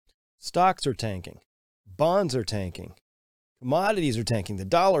Stocks are tanking. Bonds are tanking. Commodities are tanking. The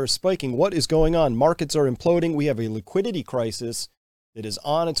dollar is spiking. What is going on? Markets are imploding. We have a liquidity crisis that is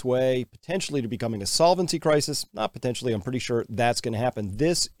on its way, potentially to becoming a solvency crisis. Not potentially, I'm pretty sure that's going to happen.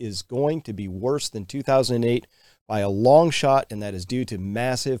 This is going to be worse than 2008 by a long shot, and that is due to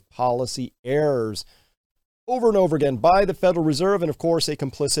massive policy errors over and over again by the Federal Reserve and, of course, a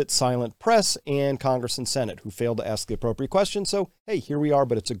complicit silent press and Congress and Senate who failed to ask the appropriate questions. So, hey, here we are,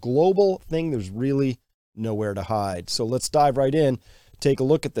 but it's a global thing. There's really nowhere to hide. So let's dive right in, take a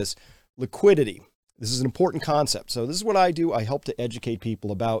look at this. Liquidity. This is an important concept. So this is what I do. I help to educate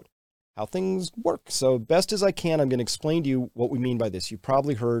people about how things work. So best as I can, I'm going to explain to you what we mean by this. You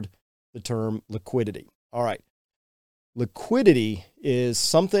probably heard the term liquidity. All right. Liquidity is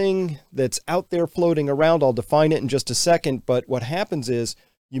something that's out there floating around. I'll define it in just a second. But what happens is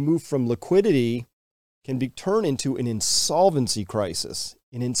you move from liquidity can be turned into an insolvency crisis.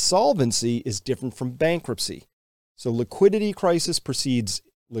 An insolvency is different from bankruptcy. So liquidity crisis precedes,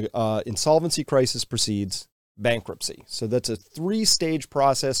 insolvency crisis precedes bankruptcy. So that's a 3-stage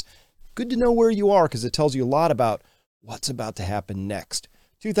process. Good to know where you are because it tells you a lot about what's about to happen next.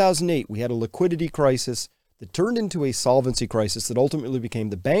 2008, we had a liquidity crisis that turned into a solvency crisis that ultimately became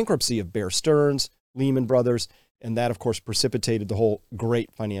the bankruptcy of Bear Stearns, Lehman Brothers, and that, of course, precipitated the whole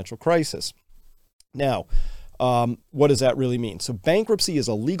great financial crisis. Now, what does that really mean? So bankruptcy is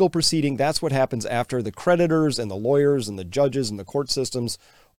a legal proceeding. That's what happens after the creditors and the lawyers and the judges and the court systems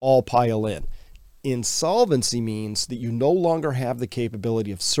all pile in. Insolvency means that you no longer have the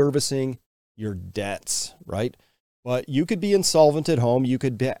capability of servicing your debts, right? But you could be insolvent at home. You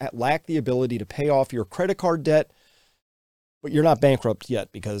could lack the ability to pay off your credit card debt, but you're not bankrupt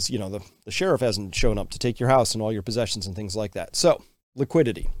yet because, the sheriff hasn't shown up to take your house and all your possessions and things like that. So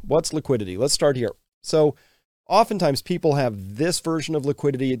liquidity. What's liquidity? Let's start here. So oftentimes people have this version of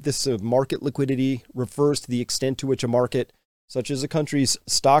liquidity. This market liquidity refers to the extent to which a market, such as a country's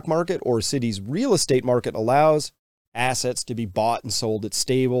stock market or a city's real estate market, allows assets to be bought and sold at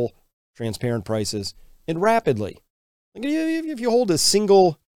stable, transparent prices and rapidly. If you hold a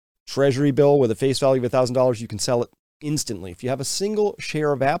single treasury bill with a face value of $1,000, you can sell it instantly. If you have a single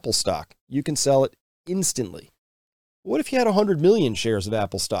share of Apple stock, you can sell it instantly. What if you had 100 million shares of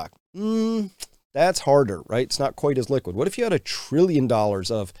Apple stock? That's harder, right? It's not quite as liquid. What if you had $1 trillion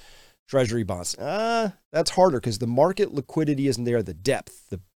of treasury bonds? That's harder because the market liquidity isn't there. The depth,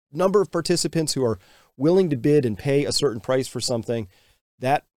 the number of participants who are willing to bid and pay a certain price for something,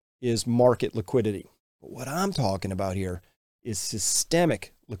 that is market liquidity. But what I'm talking about here is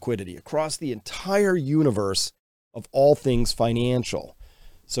systemic liquidity across the entire universe of all things financial.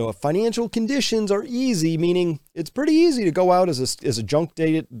 So if financial conditions are easy, meaning it's pretty easy to go out as a junk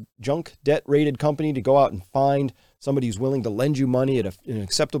debt rated company to go out and find somebody who's willing to lend you money at an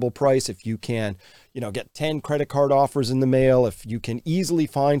acceptable price. If you can, get 10 credit card offers in the mail, if you can easily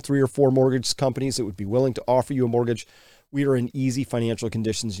find 3 or 4 mortgage companies that would be willing to offer you a mortgage, we are in easy financial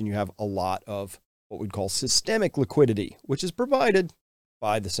conditions and you have a lot of what we'd call systemic liquidity, which is provided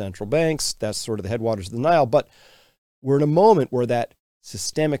by the central banks. That's sort of the headwaters of the Nile. But we're in a moment where that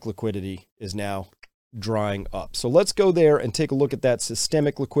systemic liquidity is now drying up. So let's go there and take a look at that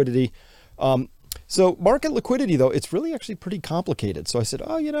systemic liquidity. So market liquidity, though, it's really actually pretty complicated. So I said,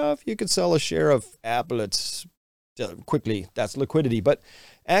 if you could sell a share of Apple, it's quickly, that's liquidity. But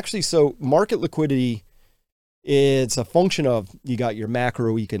actually, so market liquidity, it's a function of, you got your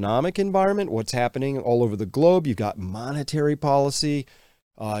macroeconomic environment, what's happening all over the globe. You've got monetary policy.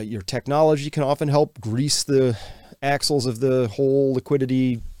 Your technology can often help grease the axles of the whole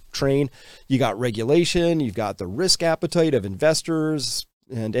liquidity train. You got regulation. You've got the risk appetite of investors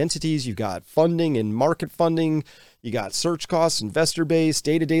and entities. You've got funding and market funding. You got search costs, investor base,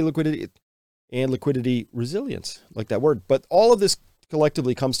 day-to-day liquidity, and liquidity resilience, like that word. But all of this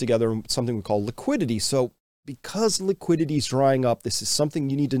collectively comes together in something we call liquidity. So because liquidity is drying up, this is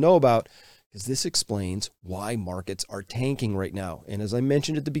something you need to know about, because this explains why markets are tanking right now. And as I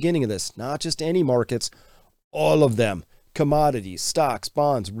mentioned at the beginning of this, not just any markets, all of them: commodities, stocks,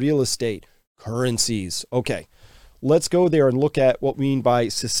 bonds, real estate, currencies. Okay, let's go there and look at what we mean by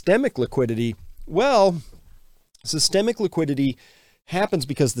systemic liquidity. Well, systemic liquidity happens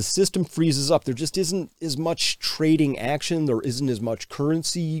because the system freezes up. There just isn't as much trading action. There isn't as much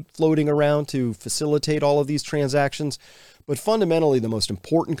currency floating around to facilitate all of these transactions. But fundamentally, the most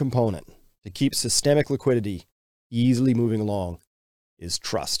important component to keep systemic liquidity easily moving along is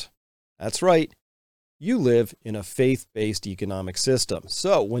trust. That's right. You live in a faith-based economic system.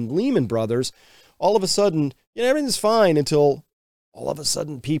 So when Lehman Brothers, all of a sudden, everything's fine until all of a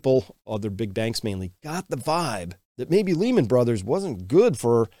sudden people, other big banks mainly, got the vibe that maybe Lehman Brothers wasn't good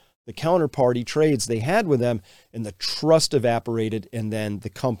for the counterparty trades they had with them, and the trust evaporated, and then the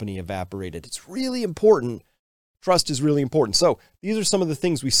company evaporated. It's really important. Trust is really important. So these are some of the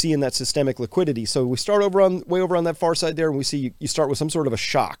things we see in that systemic liquidity. So we start way over on that far side there, and we see you start with some sort of a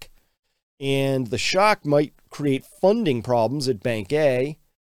shock. And the shock might create funding problems at Bank A.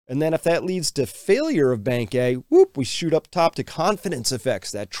 And then if that leads to failure of Bank A, we shoot up top to confidence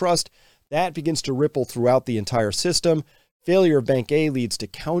effects. That trust, that begins to ripple throughout the entire system. Failure of Bank A leads to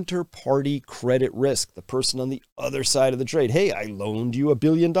counterparty credit risk. The person on the other side of the trade, hey, I loaned you $1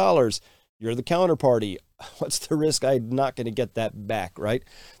 billion. You're the counterparty. What's the risk? I'm not going to get that back, right?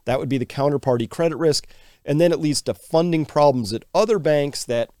 That would be the counterparty credit risk. And then it leads to funding problems at other banks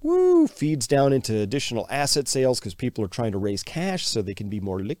that feeds down into additional asset sales because people are trying to raise cash so they can be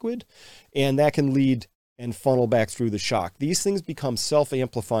more liquid. And that can lead and funnel back through the shock. These things become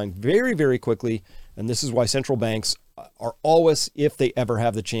self-amplifying very, very quickly. And this is why central banks are always, if they ever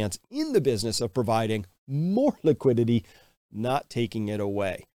have the chance, in the business of providing more liquidity, not taking it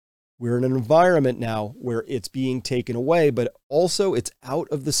away. We're in an environment now where it's being taken away, but also it's out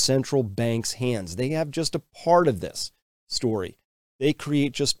of the central bank's hands. They have just a part of this story. They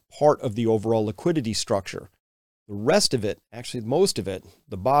create just part of the overall liquidity structure. The rest of it, actually most of it,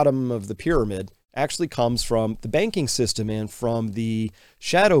 the bottom of the pyramid, actually comes from the banking system and from the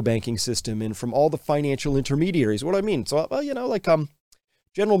shadow banking system and from all the financial intermediaries. What do I mean? So,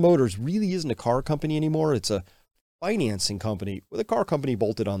 General Motors really isn't a car company anymore. It's a financing company with a car company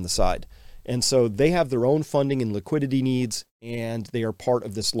bolted on the side. And so they have their own funding and liquidity needs, and they are part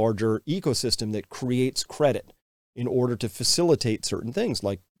of this larger ecosystem that creates credit in order to facilitate certain things,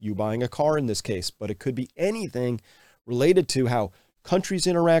 like you buying a car in this case, but it could be anything related to how countries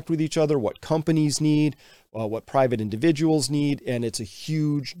interact with each other, what companies need, what private individuals need, and it's a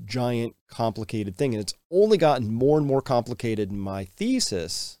huge, giant, complicated thing. And it's only gotten more and more complicated. My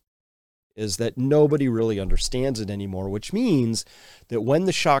thesis is that nobody really understands it anymore, which means that when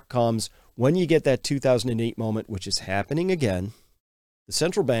the shock comes, when you get that 2008 moment, which is happening again, the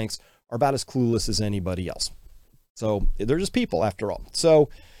central banks are about as clueless as anybody else. So they're just people after all. So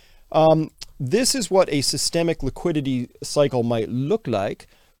this is what a systemic liquidity cycle might look like.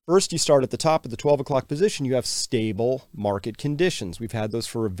 First, you start at the top of the 12 o'clock position. You have stable market conditions. We've had those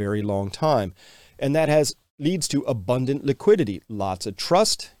for a very long time. And that leads to abundant liquidity. Lots of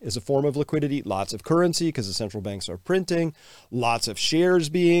trust is a form of liquidity, lots of currency because the central banks are printing, lots of shares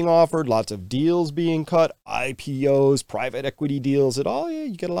being offered, lots of deals being cut, IPOs, private equity deals,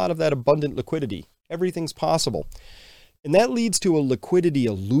 you get a lot of that abundant liquidity. Everything's possible. And that leads to a liquidity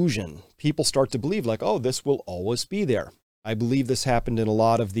illusion. People start to believe this will always be there. I believe this happened in a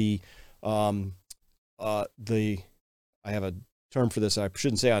lot of I have a term for this, I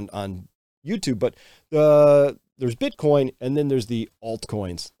shouldn't say on YouTube, but there's Bitcoin and then there's the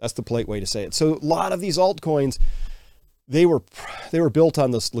altcoins. That's the polite way to say it. So a lot of these altcoins, they were built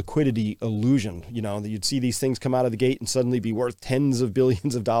on this liquidity illusion. You'd see these things come out of the gate and suddenly be worth tens of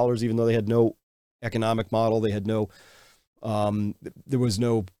billions of dollars, even though they had no economic model. They had no, there was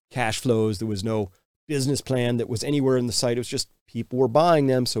no cash flows. There was no business plan that was anywhere in the site. It was just people were buying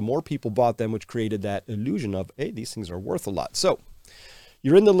them. So more people bought them, which created that illusion of, hey, these things are worth a lot. So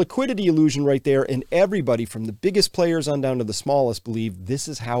you're in the liquidity illusion right there, and everybody from the biggest players on down to the smallest believe this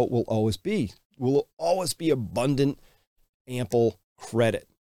is how it will always be. It will always be abundant, ample credit.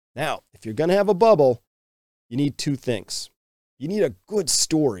 Now, if you're going to have a bubble, you need two things. You need a good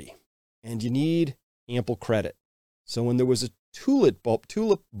story, and you need ample credit. So when there was a tulip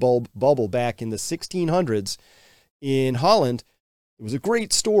bulb bubble back in the 1600s in Holland, it was a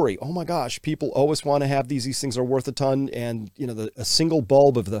great story. Oh my gosh, people always want to have these. These things are worth a ton. And, a single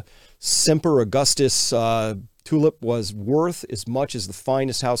bulb of the Semper Augustus tulip was worth as much as the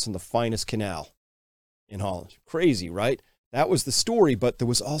finest house in the finest canal in Holland. Crazy, right? That was the story, but there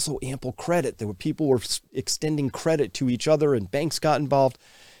was also ample credit. People were extending credit to each other, and banks got involved,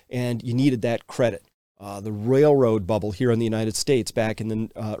 and you needed that credit. The railroad bubble here in the United States back in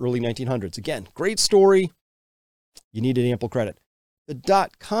the early 1900s. Again, great story. You needed ample credit. The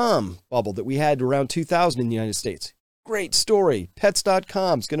dot-com bubble that we had around 2000 in the United States. Great story.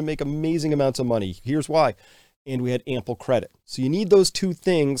 Pets.com is going to make amazing amounts of money. Here's why. And we had ample credit. So you need those two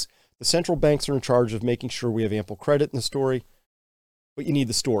things. The central banks are in charge of making sure we have ample credit in the story, but you need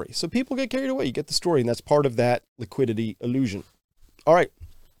the story. So people get carried away. You get the story, and that's part of that liquidity illusion. All right.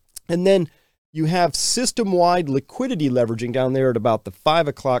 And then you have system-wide liquidity leveraging down there at about the 5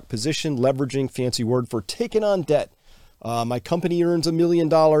 o'clock position. Leveraging, fancy word for taking on debt. My company earns $1 million,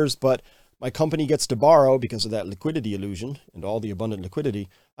 but my company gets to borrow because of that liquidity illusion and all the abundant liquidity.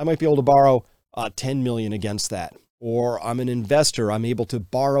 I might be able to borrow 10 million against that. or I'm an investor, I'm able to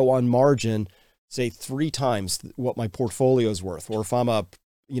borrow on margin, say 3 times what my portfolio is worth. Or if I'm a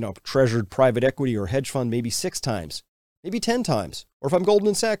treasured private equity or hedge fund, maybe 6 times, maybe 10 times. Or if I'm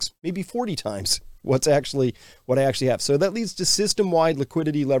Goldman Sachs, maybe 40 times what I actually have. So that leads to system-wide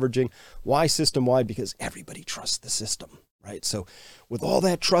liquidity leveraging. Why system-wide? Because everybody trusts the system, right? So with all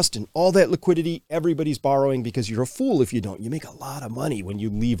that trust and all that liquidity, everybody's borrowing because you're a fool if you don't. You make a lot of money when you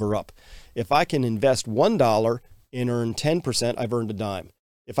lever up. If I can invest $1 and earn 10%, I've earned a dime.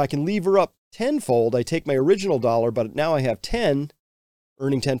 If I can lever up tenfold, I take my original dollar, but now I have 10,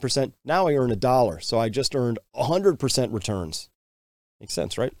 earning 10%. Now I earn $1. So I just earned 100% returns. Makes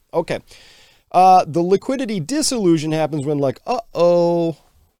sense, right? Okay. The liquidity disillusion happens when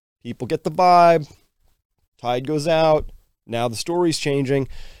people get the vibe, tide goes out, now the story's changing,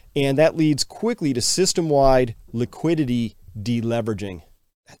 and that leads quickly to system-wide liquidity deleveraging.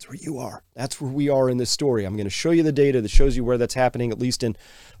 That's where you are. That's where we are in this story. I'm going to show you the data that shows you where that's happening, at least in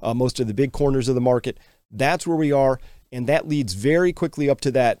most of the big corners of the market. That's where we are, and that leads very quickly up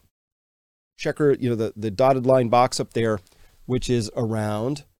to that checker, the dotted line box up there, which is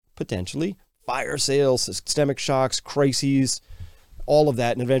around potentially fire sales, systemic shocks, crises, all of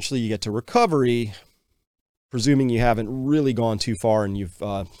that. And eventually you get to recovery, presuming you haven't really gone too far and you've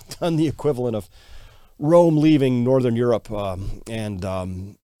done the equivalent of Rome leaving Northern Europe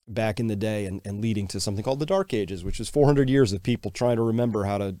and back in the day and leading to something called the Dark Ages, which is 400 years of people trying to remember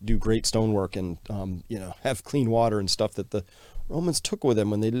how to do great stonework and, have clean water and stuff that the Romans took with them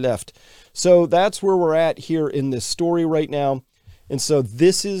when they left. So that's where we're at here in this story right now. And so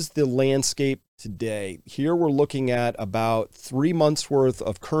this is the landscape today. Here we're looking at about 3 months worth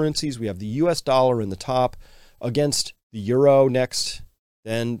of currencies. We have the US dollar in the top against the euro next,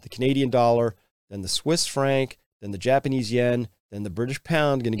 then the Canadian dollar, then the Swiss franc, then the Japanese yen, then the British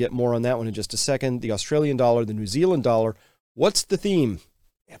pound. Going to get more on that one in just a second. The Australian dollar, the New Zealand dollar. What's the theme?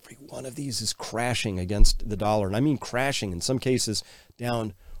 Every one of these is crashing against the dollar. And I mean crashing, in some cases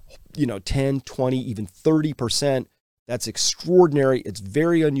down, 10, 20, even 30%. That's extraordinary. It's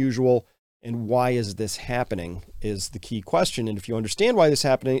very unusual. And why is this happening is the key question. And if you understand why this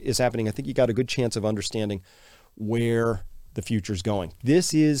is happening, I think you got a good chance of understanding where the future's going.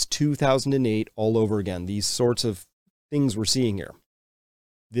 This is 2008 all over again. These sorts of things we're seeing here.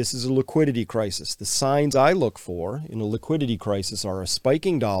 This is a liquidity crisis. The signs I look for in a liquidity crisis are a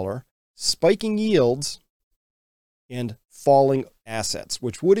spiking dollar, spiking yields, and falling assets,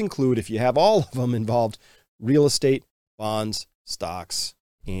 which would include, if you have all of them involved, real estate, bonds, stocks,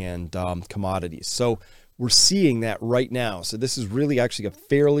 and commodities. So we're seeing that right now. So this is really actually a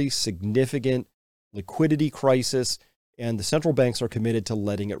fairly significant liquidity crisis, and the central banks are committed to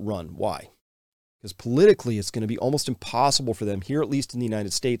letting it run. Why? Because politically, it's going to be almost impossible for them here, at least in the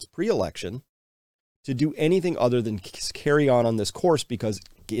United States, pre-election, to do anything other than carry on this course, because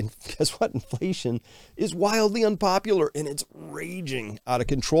guess what? Inflation is wildly unpopular, and it's raging out of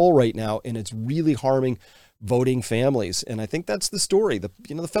control right now, and it's really harming voting families. And I think that's the story. The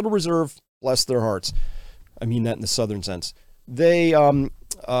Federal Reserve, bless their hearts, I mean that in the Southern sense, they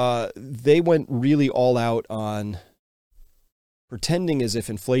went really all out on pretending as if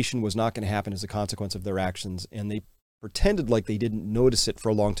inflation was not going to happen as a consequence of their actions. And they pretended like they didn't notice it for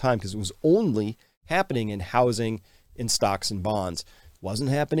a long time because it was only happening in housing, in stocks and bonds. It wasn't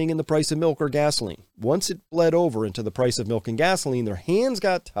happening in the price of milk or gasoline. Once it bled over into the price of milk and gasoline, their hands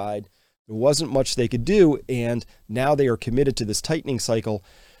got tied. There wasn't much they could do. And now they are committed to this tightening cycle.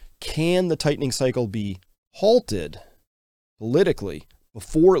 Can the tightening cycle be halted politically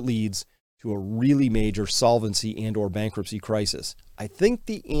before it leads to a really major solvency and or bankruptcy crisis? I think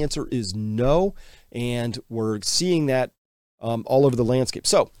the answer is no, and we're seeing that all over the landscape.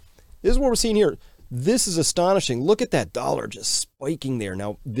 So this is what we're seeing here. This is astonishing. Look at that dollar just spiking there.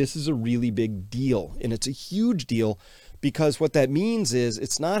 Now, this is a really big deal, and it's a huge deal because what that means is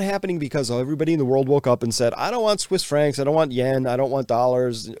it's not happening because everybody in the world woke up and said, I don't want Swiss francs, I don't want yen, I don't want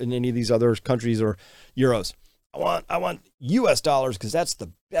dollars in any of these other countries or euros. I want US dollars because that's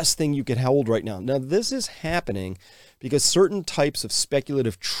the best thing you can hold right now. Now, this is happening because certain types of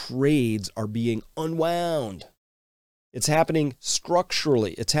speculative trades are being unwound. It's happening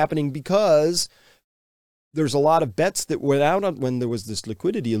structurally. It's happening because there's a lot of bets that went out on when there was this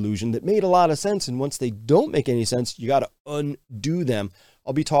liquidity illusion that made a lot of sense. And once they don't make any sense, you got to undo them.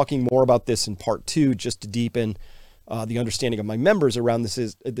 I'll be talking more about this in part 2, just to deepen the understanding of my members around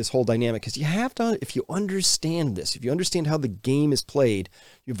this whole dynamic. Because you have to, if you understand this, if you understand how the game is played,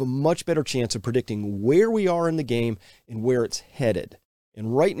 you have a much better chance of predicting where we are in the game and where it's headed.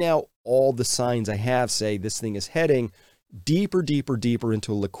 And right now, all the signs I have say this thing is heading deeper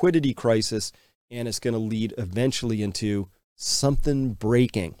into a liquidity crisis. and it's going to lead eventually into something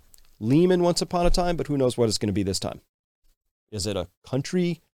breaking. Lehman once upon a time, but who knows what it's going to be this time. Is it a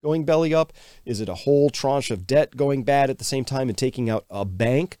country going belly up? Is it a whole tranche of debt going bad at the same time and taking out a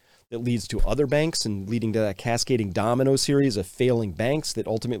bank that leads to other banks and leading to that cascading domino series of failing banks that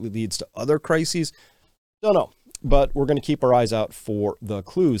ultimately leads to other crises? Don't know, but we're going to keep our eyes out for the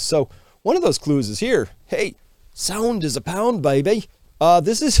clues. So one of those clues is here. Hey, sound is a pound, baby.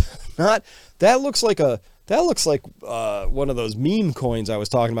 This is not, that looks like one of those meme coins I was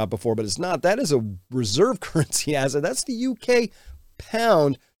talking about before, but it's not. That is a reserve currency asset. That's the UK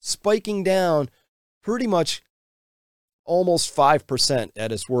pound spiking down pretty much almost 5%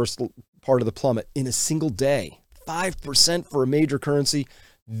 at its worst part of the plummet in a single day. 5% for a major currency.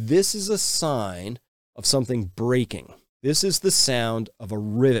 This is a sign of something breaking. This is the sound of a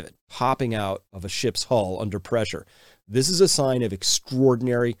rivet popping out of a ship's hull under pressure. This is a sign of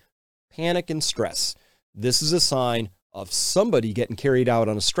extraordinary panic and stress. This is a sign of somebody getting carried out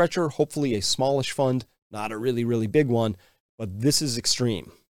on a stretcher, hopefully a smallish fund, not a really, really big one, but this is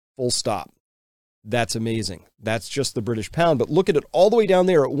extreme. Full stop. That's amazing. That's just the British pound. But look at it all the way down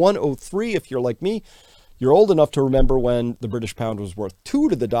there at 103. If you're like me, you're old enough to remember when the British pound was worth 2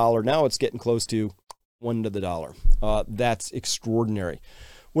 to the dollar. Now it's getting close to 1 to the dollar. That's extraordinary.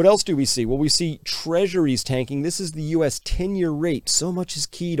 What else do we see? Well, we see treasuries tanking. This is the U.S. 10-year rate. So much is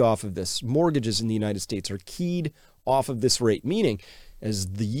keyed off of this. Mortgages in the United States are keyed off of this rate, meaning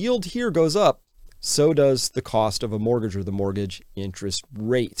as the yield here goes up, so does the cost of a mortgage or the mortgage interest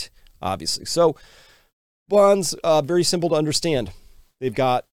rate, obviously. So bonds, very simple to understand. They've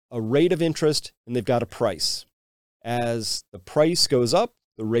got a rate of interest and they've got a price. As the price goes up,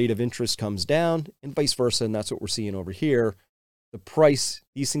 the rate of interest comes down and vice versa, and that's what we're seeing over here. The price,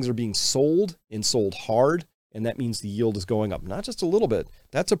 these things are being sold and sold hard, and that means the yield is going up, not just a little bit.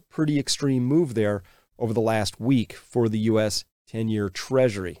 That's a pretty extreme move there over the last week for the U.S. 10-year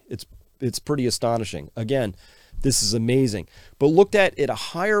Treasury. It's pretty astonishing. Again, this is amazing. But looked at a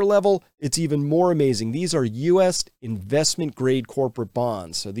higher level, it's even more amazing. These are U.S. investment grade corporate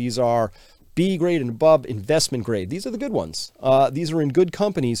bonds. So these are B grade and above investment grade. These are the good ones. These are in good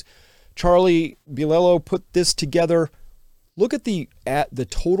companies. Charlie Bilello put this together. Look at the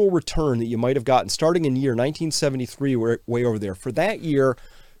total return that you might have gotten starting in year 1973, way over there. For that year,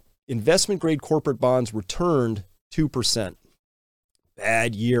 investment grade corporate bonds returned 2%.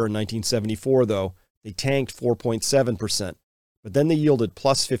 Bad year in 1974, though. They tanked 4.7%. But then they yielded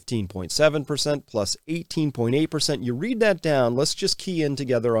plus 15.7%, plus 18.8%. You read that down. Let's just key in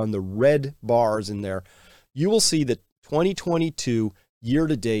together on the red bars in there. You will see that 2022 year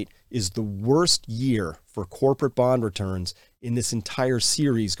to date is the worst year for corporate bond returns in this entire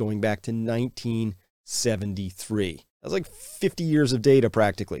series going back to 1973. That's like 50 years of data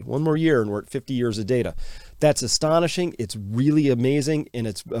practically. One more year and we're at 50 years of data. That's astonishing. It's really amazing, and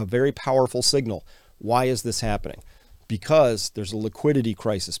it's a very powerful signal. Why is this happening? Because there's a liquidity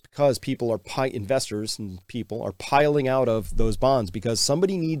crisis, because investors and people are piling out of those bonds because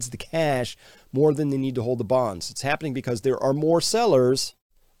somebody needs the cash more than they need to hold the bonds. It's happening because there are more sellers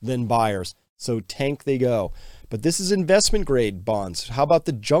than buyers. So tank they go. But this is investment grade bonds. How about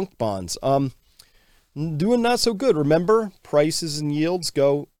the junk bonds? Doing not so good. Remember, prices and yields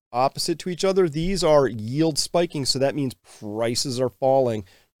go opposite to each other. These are yield spiking, so that means prices are falling,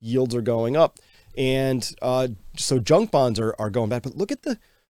 yields are going up. And so junk bonds are going bad. But look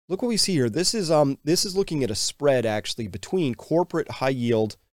what we see here. This is looking at a spread actually between corporate high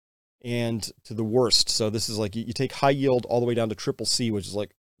yield and to the worst. So this is like you take high yield all the way down to triple C, which is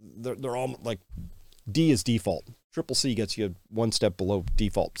like they're all like D is default. Triple C gets you one step below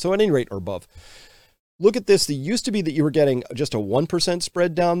default. So at any rate or above. Look at this. It used to be that you were getting just a 1%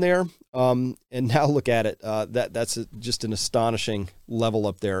 spread down there. And now look at it. That's just an astonishing level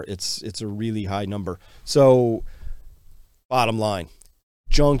up there. It's a really high number. So bottom line,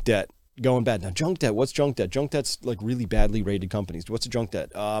 junk debt going bad. Now junk debt, what's junk debt? Junk debt's like really badly rated companies. What's a junk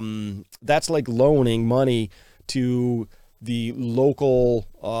debt? That's like loaning money to the local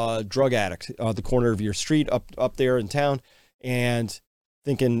drug addict on the corner of your street up there in town and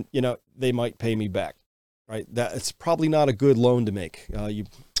thinking, they might pay me back. Right, it's probably not a good loan to make. You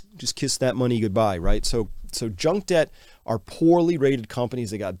just kiss that money goodbye, right? So junk debt are poorly rated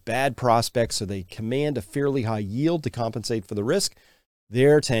companies. They got bad prospects, so they command a fairly high yield to compensate for the risk.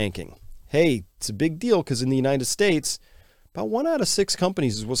 They're tanking. Hey, it's a big deal because in the United States, about 1 out of 6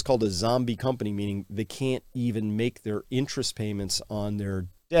 companies is what's called a zombie company, meaning they can't even make their interest payments on their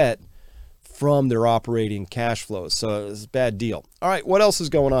debt from their operating cash flows. So it's a bad deal. All right, what else is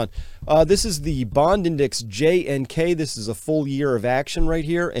going on? This is the bond index JNK. This is a full year of action right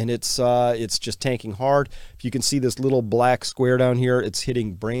here, and it's just tanking hard. If you can see this little black square down here, it's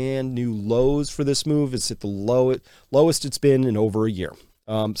hitting brand new lows for this move. It's at the lowest it's been in over a year.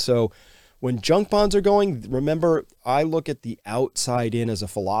 So when junk bonds are going, remember, I look at the outside in as a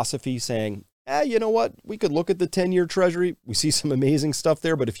philosophy, saying, you know what? We could look at the 10-year treasury. We see some amazing stuff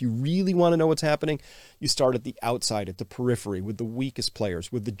there. But if you really want to know what's happening, you start at the outside, at the periphery, with the weakest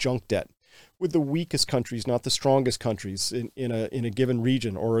players, with the junk debt, with the weakest countries, not the strongest countries in a given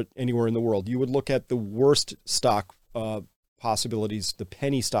region or anywhere in the world. You would look at the worst stock possibilities, the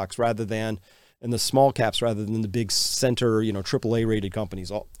penny stocks and the small caps rather than the big center, AAA rated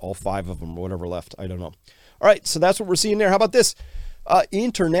companies, all 5 of them or whatever left. I don't know. All right, so that's what we're seeing there. How about this?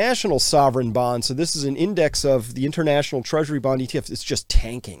 International sovereign bonds. So this is an index of the international treasury bond ETF. It's just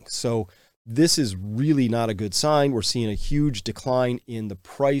tanking. So this is really not a good sign. We're seeing a huge decline in the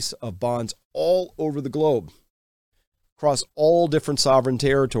price of bonds all over the globe, across all different sovereign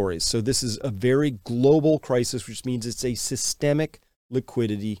territories. So this is a very global crisis, which means it's a systemic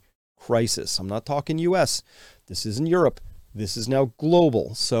liquidity crisis. I'm not talking US. This isn't Europe. This is now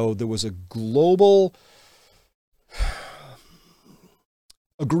global. So there was a global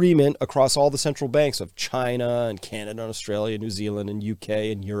agreement across all the central banks of China and Canada and Australia, New Zealand and UK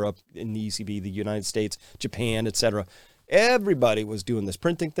and Europe and the ECB, the United States, Japan, etc. Everybody was doing this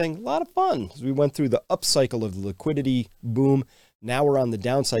printing thing. A lot of fun. As we went through the upcycle of the liquidity boom. Now we're on the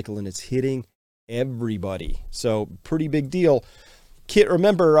down cycle and it's hitting everybody. So pretty big deal.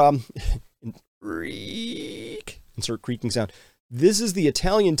 Remember, insert creaking sound. This is the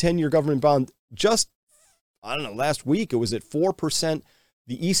Italian 10-year government bond. Just, last week it was at 4%.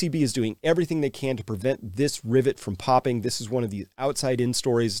 The ECB is doing everything they can to prevent this rivet from popping. This is one of the outside-in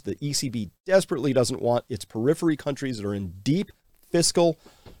stories the ECB desperately doesn't want. Its periphery countries that are in deep fiscal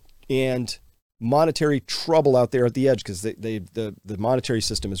and monetary trouble out there at the edge because the monetary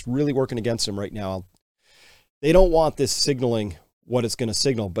system is really working against them right now. They don't want this signaling what it's going to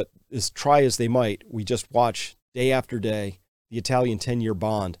signal, but as try as they might, we just watch day after day the Italian 10-year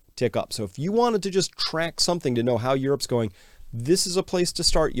bond tick up. So if you wanted to just track something to know how Europe's going, this is a place to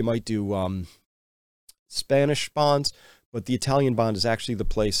start. You might do Spanish bonds, but the Italian bond is actually the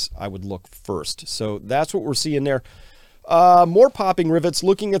place I would look first. So that's what we're seeing there. More popping rivets,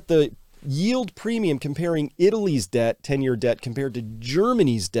 looking at the yield premium, comparing Italy's debt, 10-year debt, compared to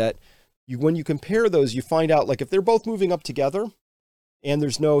Germany's debt. When you compare those, you find out, like, if they're both moving up together and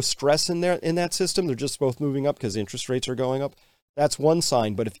there's no stress in that system, they're just both moving up because interest rates are going up. That's one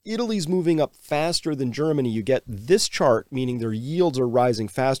sign. But if Italy's moving up faster than Germany, you get this chart, meaning their yields are rising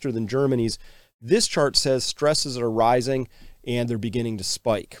faster than Germany's. This chart says stresses are rising and they're beginning to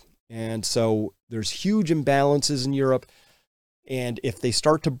spike. And so there's huge imbalances in Europe. And if they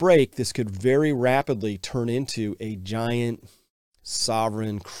start to break, this could very rapidly turn into a giant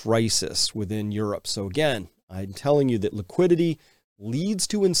sovereign crisis within Europe. So again, I'm telling you that liquidity leads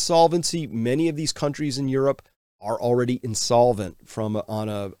to insolvency. Many of these countries in Europe are already insolvent on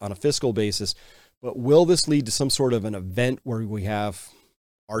a fiscal basis. But will this lead to some sort of an event where we have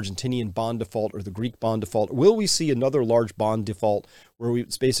Argentinian bond default or the Greek bond default? Will we see another large bond default where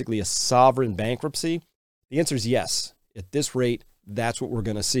it's basically a sovereign bankruptcy? The answer is yes. At this rate, that's what we're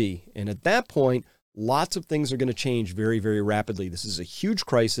going to see. And at that point, lots of things are going to change very, very rapidly. This is a huge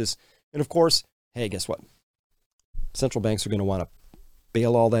crisis. And of course, hey, guess what? Central banks are going to want to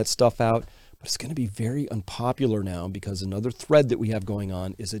bail all that stuff out. But it's going to be very unpopular now because another thread that we have going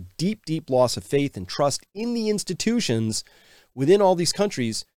on is a deep, deep loss of faith and trust in the institutions within all these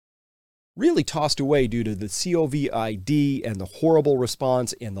countries, really tossed away due to the COVID and the horrible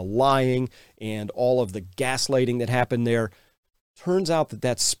response and the lying and all of the gaslighting that happened there. Turns out that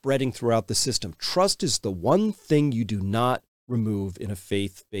that's spreading throughout the system. Trust is the one thing you do not remove in a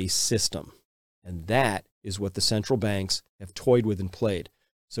faith-based system. And that is what the central banks have toyed with and played.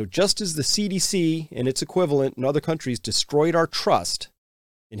 So just as the CDC and its equivalent in other countries destroyed our trust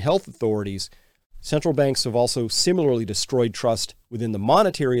in health authorities, central banks have also similarly destroyed trust within the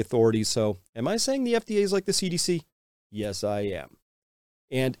monetary authorities. So am I saying the FDA is like the CDC? Yes, I am.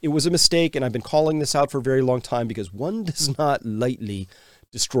 And it was a mistake, and I've been calling this out for a very long time because one does not lightly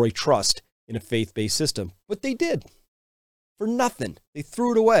destroy trust in a faith-based system. But they did. For nothing. They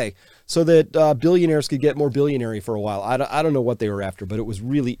threw it away so that billionaires could get more billionary for a while. I don't know what they were after, but it was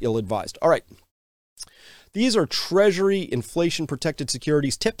really ill-advised. All right. These are Treasury inflation-protected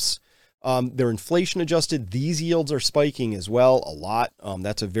securities tips. They're inflation-adjusted. These yields are spiking as well a lot.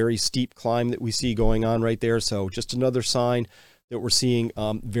 That's a very steep climb that we see going on right there. So just another sign that we're seeing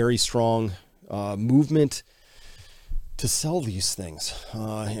very strong movement to sell these things.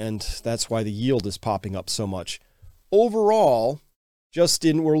 And that's why the yield is popping up so much. Overall,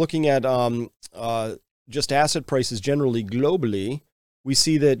 we're looking at just asset prices generally globally. We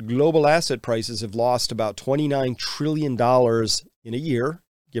see that global asset prices have lost about $29 trillion in a year,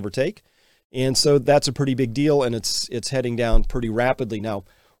 give or take. And so that's a pretty big deal, and it's heading down pretty rapidly. Now,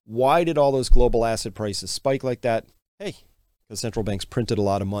 why did all those global asset prices spike like that? Hey, because central banks printed a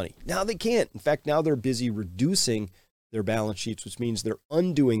lot of money. Now they can't. In fact, now they're busy reducing their balance sheets, which means they're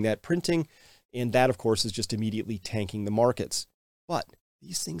undoing that printing. And that, of course, is just immediately tanking the markets. But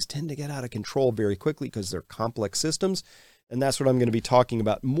these things tend to get out of control very quickly because they're complex systems. And that's what I'm going to be talking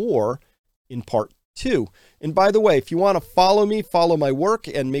about more in part 2. And by the way, if you want to follow me, follow my work,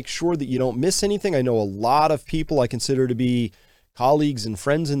 and make sure that you don't miss anything. I know a lot of people I consider to be colleagues and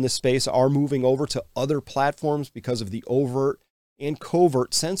friends in this space are moving over to other platforms because of the overt and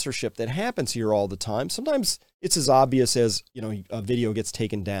covert censorship that happens here all the time. Sometimes it's as obvious as, a video gets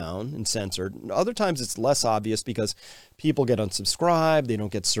taken down and censored. Other times it's less obvious because people get unsubscribed, they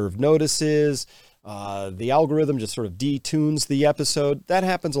don't get served notices, the algorithm just sort of detunes the episode. That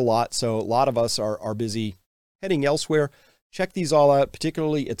happens a lot, so a lot of us are busy heading elsewhere. Check these all out,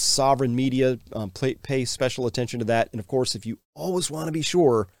 particularly at Sovereign Media. Pay special attention to that. And of course, if you always want to be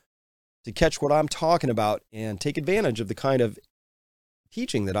sure to catch what I'm talking about and take advantage of the kind of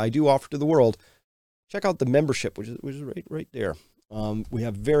teaching that I do offer to the world, check out the membership, which is right there. We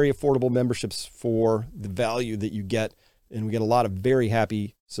have very affordable memberships for the value that you get, and we get a lot of very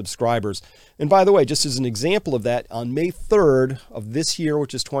happy subscribers. And by the way, just as an example of that, on May 3rd of this year,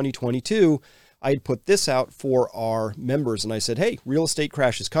 which is 2022, I had put this out for our members, and I said, hey, real estate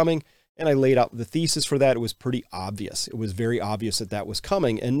crash is coming. And I laid out the thesis for that. It was pretty obvious. It was very obvious that was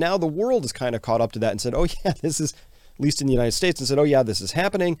coming. And now the world is kind of caught up to that and said, oh yeah, this is, at least in the United States, and said, oh yeah, this is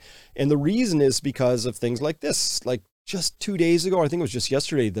happening. And the reason is because of things like this. Like just 2 days ago, I think it was just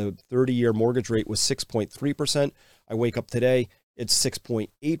yesterday, the 30-year mortgage rate was 6.3%. I wake up today, it's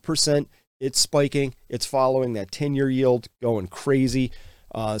 6.8%. It's spiking. It's following that 10-year yield, going crazy.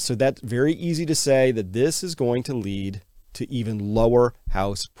 So that's very easy to say that this is going to lead to even lower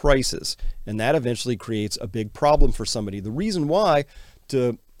house prices. And that eventually creates a big problem for somebody. The reason why,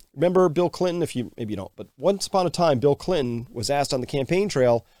 remember Bill Clinton, maybe you don't, but once upon a time, Bill Clinton was asked on the campaign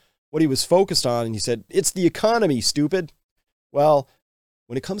trail what he was focused on, and he said, it's the economy, stupid. Well,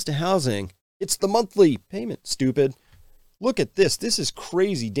 when it comes to housing, it's the monthly payment, stupid. Look at this. This is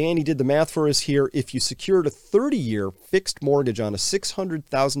crazy. Danny did the math for us here. If you secured a 30-year fixed mortgage on a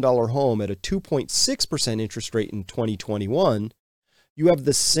 $600,000 home at a 2.6% interest rate in 2021, you have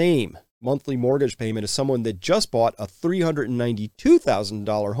the same monthly mortgage payment as someone that just bought a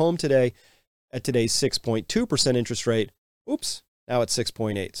 $392,000 home today at today's 6.2% interest rate. Oops, now it's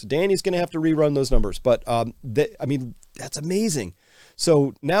 6.8. So Danny's going to have to rerun those numbers. But that's amazing.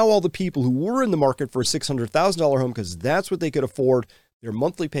 So now all the people who were in the market for a $600,000 home, because that's what they could afford, their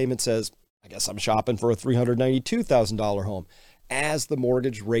monthly payment says, I guess I'm shopping for a $392,000 home. As the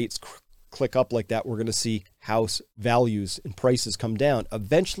mortgage rates click up like that, we're going to see house values and prices come down.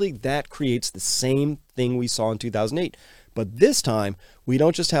 Eventually, that creates the same thing we saw in 2008. But this time, we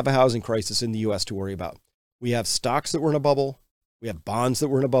don't just have a housing crisis in the U.S. to worry about. We have stocks that were in a bubble. We have bonds that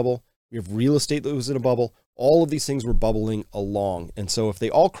were in a bubble. We have real estate that was in a bubble. All of these things were bubbling along. And so if they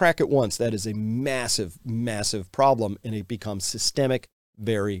all crack at once, that is a massive, massive problem, and it becomes systemic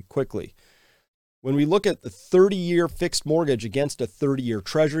very quickly. When we look at the 30-year fixed mortgage against a 30-year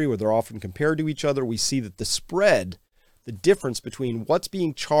treasury, where they're often compared to each other, we see that the spread, the difference between what's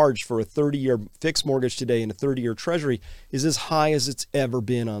being charged for a 30-year fixed mortgage today and a 30-year treasury is as high as it's ever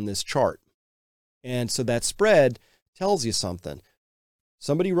been on this chart. And so that spread tells you something.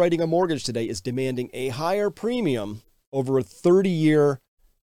 Somebody writing a mortgage today is demanding a higher premium over a 30-year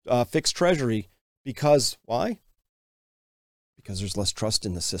fixed treasury because, why? Because there's less trust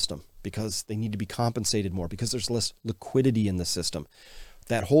in the system, because they need to be compensated more, because there's less liquidity in the system.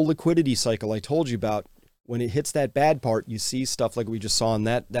 That whole liquidity cycle I told you about, when it hits that bad part, you see stuff like we just saw in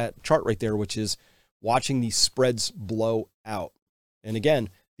that chart right there, which is watching these spreads blow out. And again,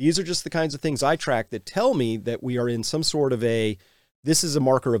 these are just the kinds of things I track that tell me that we are in some sort of this is a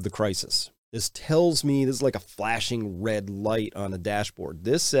marker of the crisis. This tells me, this is like a flashing red light on a dashboard.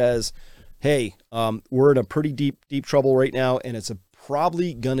 This says, hey, we're in a pretty deep trouble right now, and it's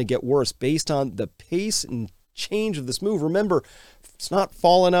probably going to get worse based on the pace and change of this move. Remember, it's not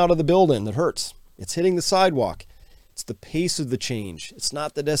falling out of the building that hurts. It's hitting the sidewalk. It's the pace of the change. It's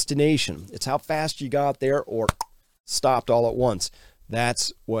not the destination. It's how fast you got there or stopped all at once.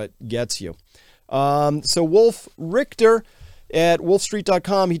 That's what gets you. So Wolf Richter at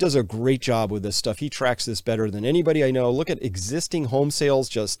wolfstreet.com. He does a great job with this stuff. He tracks this better than anybody I know. Look at existing home sales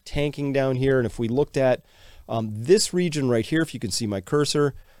just tanking down here. And if we looked at this region right here, if you can see my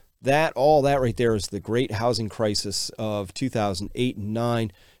cursor, all that right there is the great housing crisis of 2008 and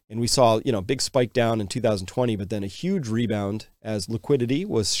 9. And we saw, big spike down in 2020, but then a huge rebound as liquidity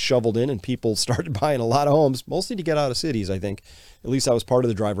was shoveled in and people started buying a lot of homes, mostly to get out of cities, I think. At least that was part of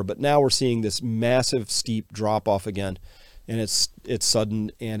the driver. But now we're seeing this massive, steep drop off again. And it's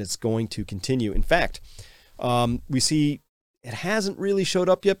sudden, and it's going to continue. In fact, we see it hasn't really showed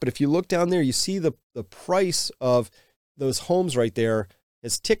up yet, but if you look down there, you see the price of those homes right there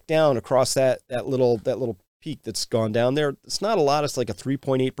has ticked down across that little peak that's gone down there. It's not a lot. It's like a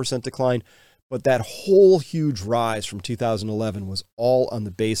 3.8% decline, but that whole huge rise from 2011 was all on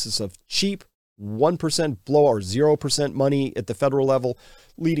the basis of cheap 1% blow or 0% money at the federal level,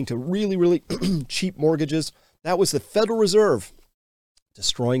 leading to really, really cheap mortgages. That was the Federal Reserve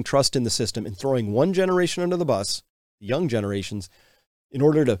destroying trust in the system and throwing one generation under the bus, the young generations, in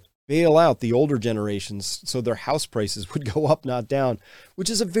order to bail out the older generations so their house prices would go up, not down,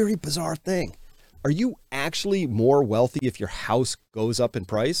 which is a very bizarre thing. Are you actually more wealthy if your house goes up in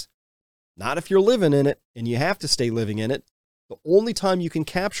price? Not if you're living in it and you have to stay living in it. The only time you can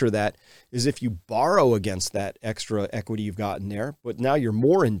capture that is if you borrow against that extra equity you've gotten there, but now you're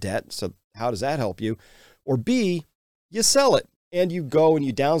more in debt. So how does that help you? Or B, you sell it and you go and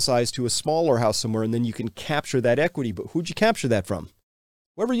you downsize to a smaller house somewhere, and then you can capture that equity. But who'd you capture that from?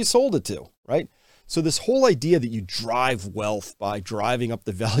 Whoever you sold it to, right? So this whole idea that you drive wealth by driving up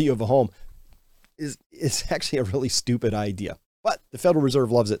the value of a home is actually a really stupid idea. But the Federal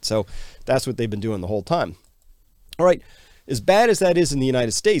Reserve loves it, so that's what they've been doing the whole time. All right, as bad as that is in the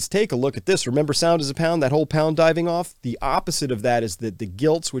United States, take a look at this. Remember sound is a pound, that whole pound diving off? The opposite of that is the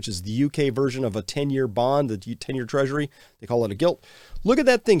gilts, which is the UK version of a 10-year bond, the 10-year treasury. They call it a gilt. Look at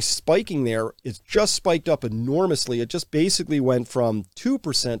that thing spiking there. It's just spiked up enormously. It just basically went from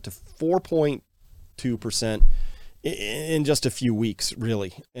 2% to 4.2% in just a few weeks,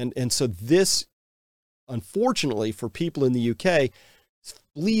 really. And so this, unfortunately, for people in the UK,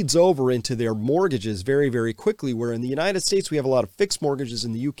 bleeds over into their mortgages very, very quickly, where in the United States, we have a lot of fixed mortgages.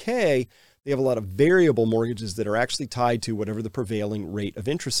 In the UK, they have a lot of variable mortgages that are actually tied to whatever the prevailing rate of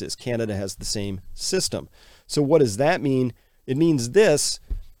interest is. Canada has the same system. So what does that mean? It means this.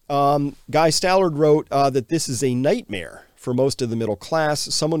 Guy Stallard wrote that this is a nightmare for most of the middle class.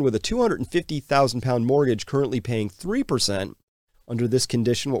 Someone with a £250,000 mortgage currently paying 3%, under this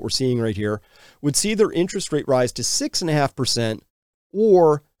condition, what we're seeing right here, would see their interest rate rise to 6.5%,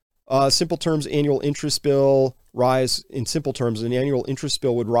 or simple terms, annual interest bill rise. In simple terms, an annual interest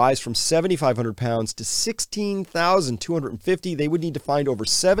bill would rise from £7,500 to £16,250. They would need to find over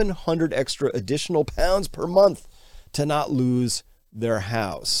 700 extra additional pounds per month to not lose their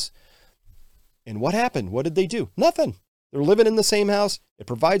house. And what happened? What did they do? Nothing. They're living in the same house. It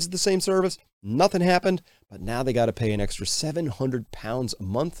provides the same service. Nothing happened, but now they got to pay an extra 700 pounds a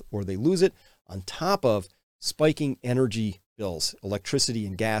month or they lose it, on top of spiking energy bills, electricity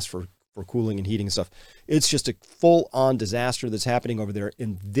and gas for cooling and heating and stuff. It's just a full-on disaster that's happening over there.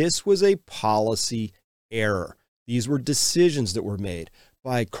 And this was a policy error. These were decisions that were made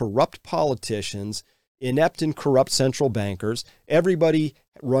by corrupt politicians, inept and corrupt central bankers, everybody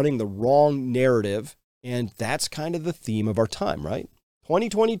running the wrong narrative. And that's kind of the theme of our time, right?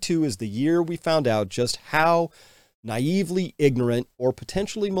 2022 is the year we found out just how naively ignorant or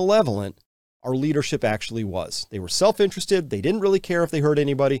potentially malevolent our leadership actually was. They were self-interested. They didn't really care if they hurt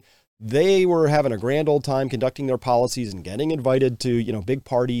anybody. They were having a grand old time conducting their policies and getting invited to, big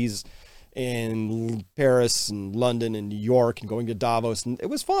parties in Paris and London and New York and going to Davos. And it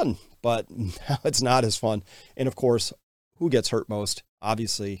was fun, but now it's not as fun. And of course, who gets hurt most?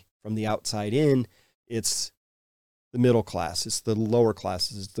 Obviously, from the outside in, it's the middle class, it's the lower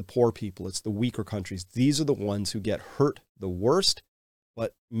classes, it's the poor people, it's the weaker countries. These are the ones who get hurt the worst.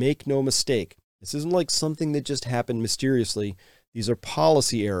 But make no mistake, this isn't like something that just happened mysteriously. These are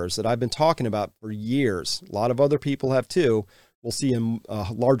policy errors that I've been talking about for years. A lot of other people have too. We'll see a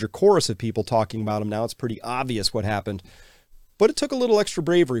larger chorus of people talking about them now. It's pretty obvious what happened. But it took a little extra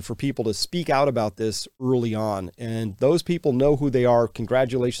bravery for people to speak out about this early on. And those people know who they are.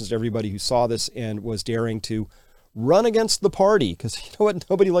 Congratulations to everybody who saw this and was daring to run against the party. Because you know what?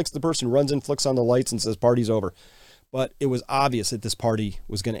 Nobody likes the person who runs in, flicks on the lights and says, party's over. But it was obvious that this party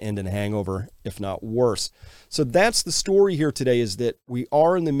was going to end in a hangover, if not worse. So that's the story here today, is that we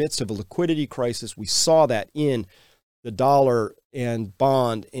are in the midst of a liquidity crisis. We saw that in the dollar and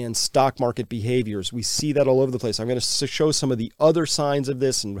bond and stock market behaviors. We see that all over the place. I'm going to show some of the other signs of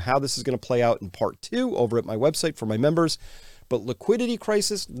this and how this is going to play out in part 2 over at my website for my members. but liquidity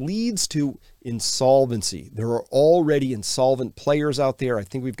crisis leads to insolvency. There are already insolvent players out there. I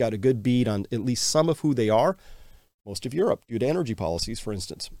think we've got a good bead on at least some of who they are. Most of Europe, due to energy policies, for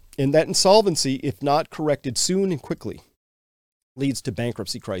instance. And that insolvency, if not corrected soon and quickly, leads to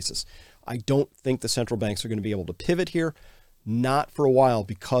bankruptcy crisis. I don't think the central banks are going to be able to pivot here, not for a while,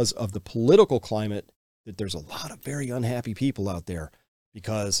 because of the political climate, that there's a lot of very unhappy people out there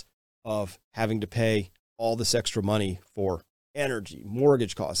because of having to pay all this extra money for energy,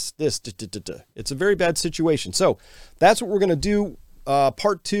 mortgage costs, this. It's a very bad situation. So that's what we're going to do.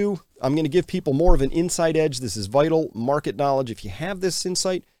 Part 2, I'm going to give people more of an inside edge. This is vital market knowledge. If you have this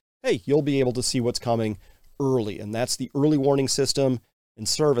insight, hey, you'll be able to see what's coming early. And that's the early warning system and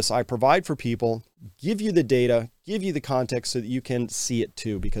service I provide for people. Give you the data, give you the context so that you can see it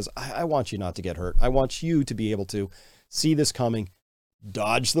too, because I want you not to get hurt. I want you to be able to see this coming,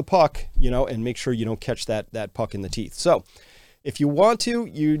 dodge the puck, and make sure you don't catch that puck in the teeth. So if you want to,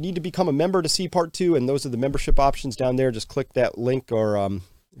 you need to become a member to see part 2, and those are the membership options down there. Just click that link, or I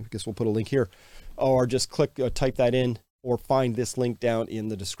guess we'll put a link here, or just type that in, or find this link down in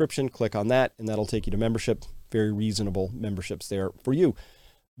the description. Click on that, and that'll take you to membership. Very reasonable memberships there for you.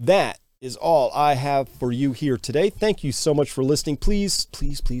 That is all I have for you here today. Thank you so much for listening. Please,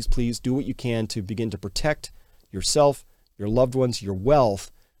 please, please, please do what you can to begin to protect yourself, your loved ones, your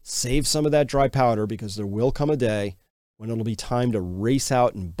wealth. Save some of that dry powder, because there will come a day when it'll be time to race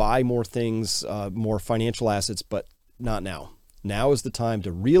out and buy more things, more financial assets, but not now. Now is the time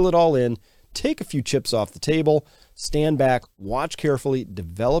to reel it all in, take a few chips off the table, stand back, watch carefully,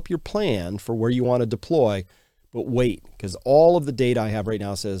 develop your plan for where you want to deploy, but wait, because all of the data I have right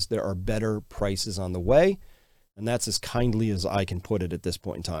now says there are better prices on the way, and that's as kindly as I can put it at this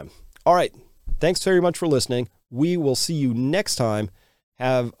point in time. All right, thanks very much for listening. We will see you next time.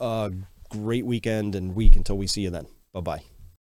 Have a great weekend and week until we see you then. Bye-bye.